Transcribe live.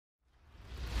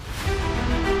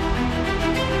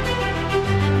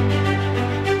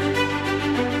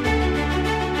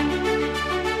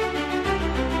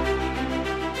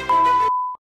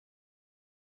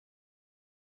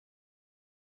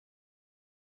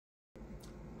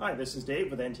Hi, this is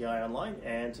Dave with NTI Online,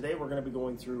 and today we're going to be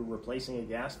going through replacing a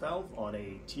gas valve on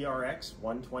a TRX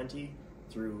 120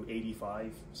 through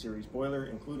 85 series boiler,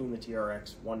 including the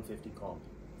TRX 150 combi.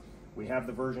 We have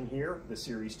the version here, the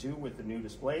Series 2 with the new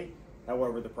display.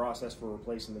 However, the process for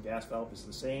replacing the gas valve is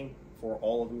the same for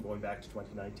all of them going back to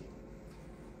 2019.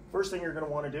 First thing you're going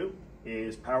to want to do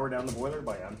is power down the boiler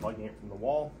by unplugging it from the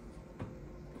wall.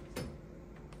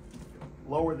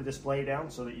 Lower the display down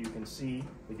so that you can see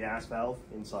the gas valve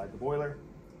inside the boiler,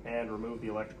 and remove the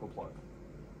electrical plug.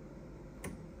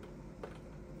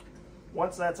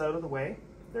 Once that's out of the way,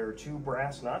 there are two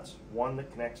brass nuts, one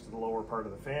that connects to the lower part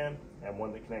of the fan and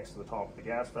one that connects to the top of the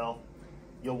gas valve.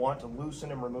 You'll want to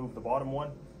loosen and remove the bottom one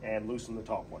and loosen the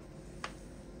top one.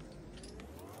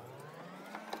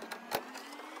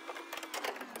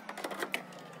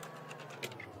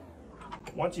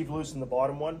 Once you've loosened the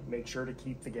bottom one, make sure to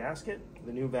keep the gasket.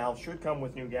 The new valve should come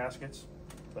with new gaskets,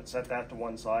 but set that to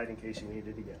one side in case you need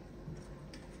it again.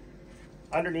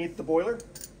 Underneath the boiler,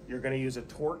 you're going to use a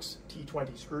Torx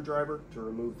T20 screwdriver to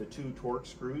remove the two Torx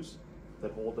screws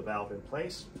that hold the valve in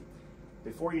place.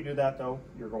 Before you do that though,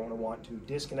 you're going to want to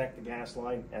disconnect the gas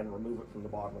line and remove it from the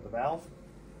bottom of the valve.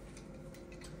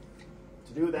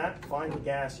 To do that, find the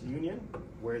gas union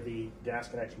where the gas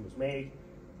connection was made,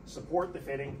 support the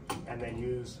fitting, and then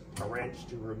use a wrench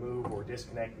to remove or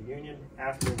disconnect the union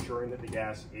after ensuring that the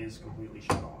gas is completely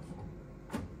shut off.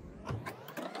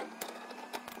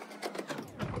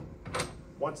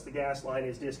 Once the gas line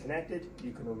is disconnected,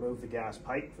 you can remove the gas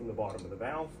pipe from the bottom of the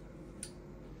valve.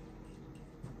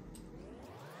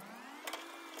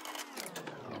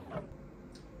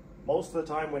 Most of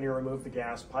the time when you remove the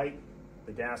gas pipe,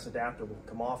 the gas adapter will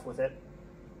come off with it.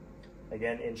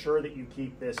 Again, ensure that you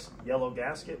keep this yellow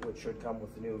gasket, which should come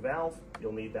with the new valve.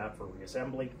 You'll need that for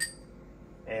reassembly.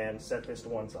 And set this to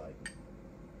one side.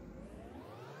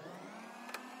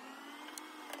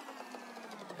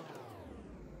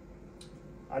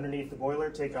 Underneath the boiler,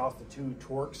 take off the two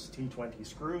Torx T20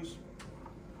 screws.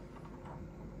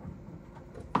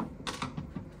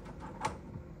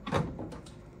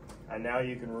 And now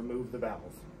you can remove the valve.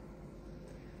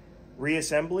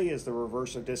 Reassembly is the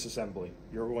reverse of disassembly.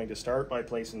 You're going to start by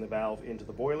placing the valve into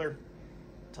the boiler,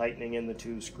 tightening in the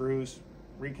two screws,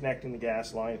 reconnecting the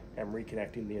gas line, and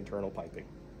reconnecting the internal piping.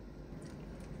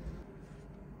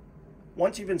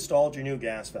 Once you've installed your new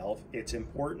gas valve, it's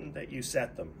important that you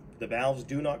set them. The valves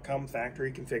do not come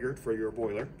factory configured for your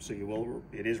boiler, so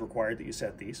it is required that you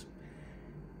set these.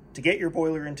 To get your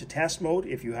boiler into test mode,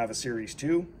 if you have a Series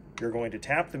 2, you're going to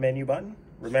tap the menu button.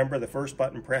 Remember, the first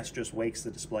button press just wakes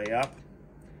the display up.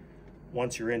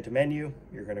 Once you're into menu,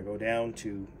 you're going to go down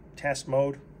to test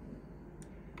mode,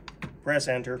 press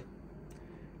enter,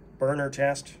 burner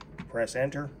test, press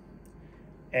enter,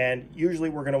 and usually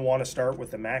we're going to want to start with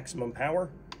the maximum power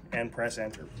and press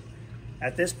enter.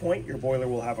 At this point, your boiler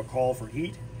will have a call for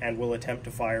heat and will attempt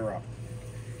to fire up.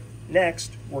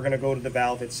 Next, we're going to go to the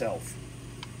valve itself.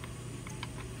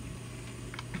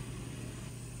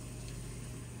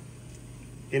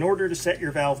 In order to set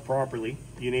your valve properly,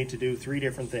 you need to do three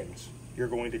different things. You're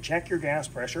going to check your gas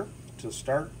pressure. To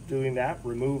start doing that,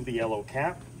 remove the yellow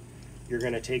cap. You're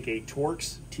going to take a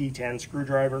Torx T10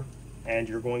 screwdriver and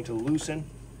you're going to loosen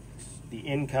the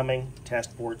incoming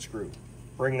test port screw.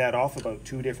 Bring that off about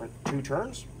two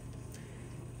turns.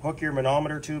 Hook your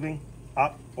manometer tubing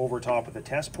up over top of the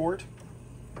test port.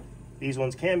 These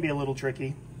ones can be a little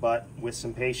tricky, but with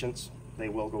some patience, they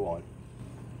will go on.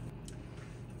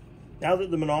 Now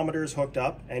that the manometer is hooked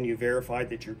up and you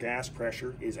verified that your gas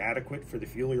pressure is adequate for the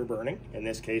fuel you're burning, in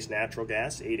this case natural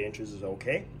gas, 8 inches is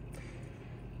okay,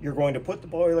 you're going to put the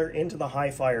boiler into the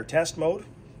high fire test mode,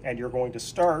 and you're going to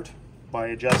start by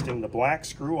adjusting the black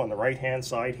screw on the right hand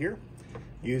side here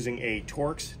using a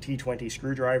Torx T20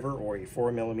 screwdriver or a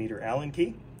 4mm Allen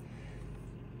key.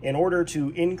 In order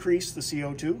to increase the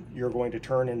CO2, you're going to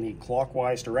turn in the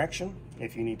clockwise direction.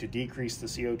 If you need to decrease the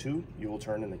CO2, you will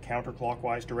turn in the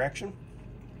counterclockwise direction.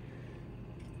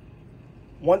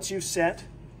 Once you've set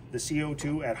the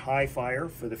CO2 at high fire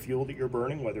for the fuel that you're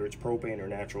burning, whether it's propane or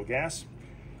natural gas,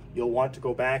 you'll want to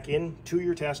go back into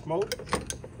your test mode.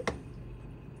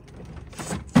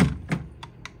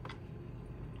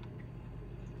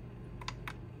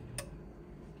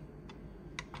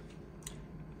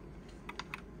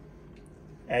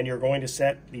 And you're going to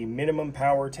set the minimum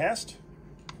power test.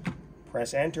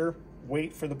 Press enter,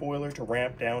 wait for the boiler to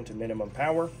ramp down to minimum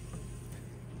power.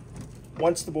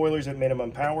 Once the boiler's at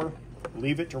minimum power,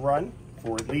 leave it to run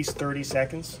for at least 30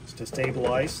 seconds to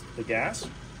stabilize the gas.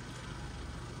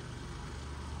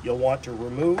 You'll want to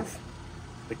remove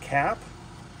the cap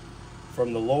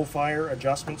from the low fire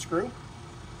adjustment screw.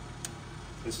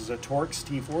 This is a Torx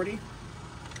T40.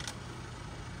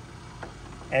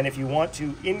 And if you want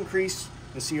to increase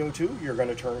the CO2, you're going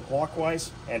to turn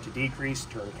clockwise, and to decrease,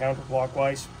 turn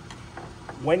counterclockwise.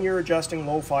 When you're adjusting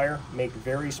low fire, make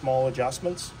very small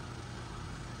adjustments,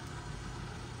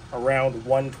 around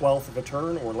 1/12 of a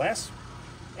turn or less,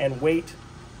 and wait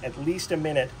at least a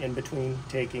minute in between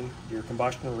taking your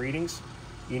combustion readings.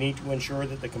 You need to ensure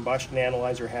that the combustion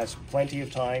analyzer has plenty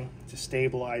of time to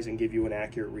stabilize and give you an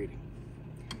accurate reading.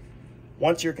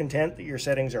 Once you're content that your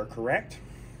settings are correct,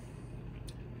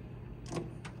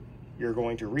 you're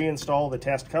going to reinstall the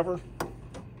test cover,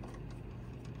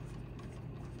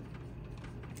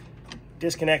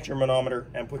 disconnect your manometer,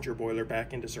 and put your boiler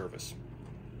back into service.